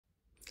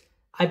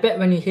I bet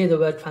when you hear the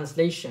word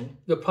translation,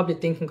 you're probably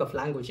thinking of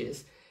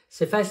languages.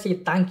 So if I say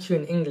thank you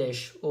in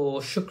English, or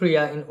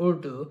shukriya in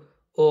Urdu,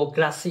 or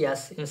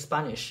gracias in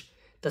Spanish,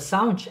 the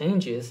sound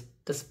changes,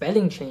 the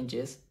spelling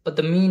changes, but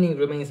the meaning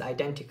remains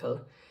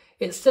identical.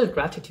 It's still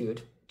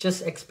gratitude,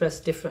 just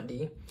expressed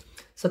differently.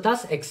 So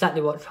that's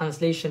exactly what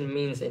translation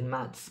means in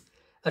maths.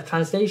 A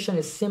translation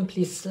is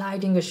simply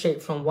sliding a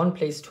shape from one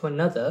place to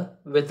another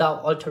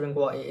without altering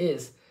what it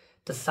is.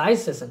 The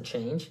size doesn't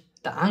change,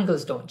 the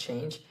angles don't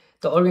change,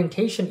 the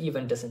orientation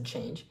even doesn't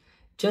change.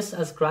 Just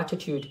as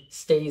gratitude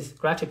stays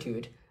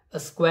gratitude, a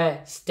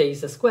square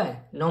stays a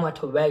square, no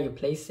matter where you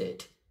place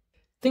it.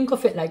 Think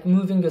of it like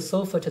moving your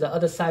sofa to the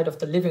other side of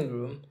the living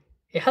room.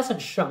 It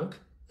hasn't shrunk,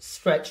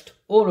 stretched,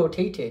 or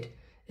rotated,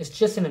 it's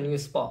just in a new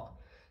spot.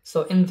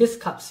 So in this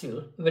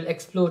capsule, we'll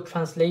explore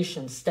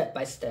translation step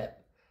by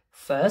step.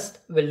 First,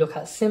 we'll look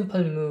at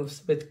simple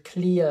moves with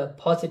clear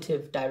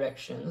positive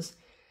directions.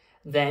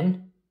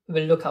 Then,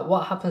 we'll look at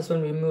what happens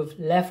when we move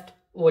left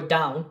or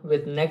down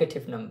with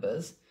negative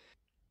numbers.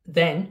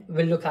 Then,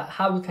 we'll look at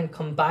how we can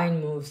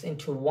combine moves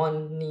into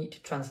one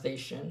neat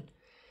translation.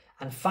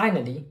 And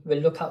finally, we'll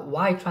look at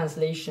why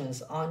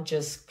translations aren't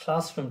just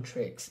classroom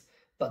tricks,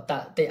 but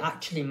that they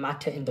actually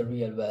matter in the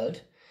real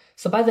world.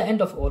 So by the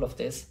end of all of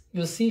this,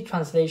 you'll see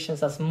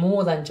translations as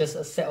more than just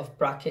a set of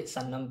brackets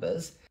and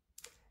numbers.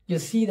 You'll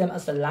see them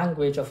as the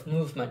language of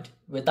movement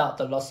without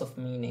the loss of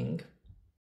meaning.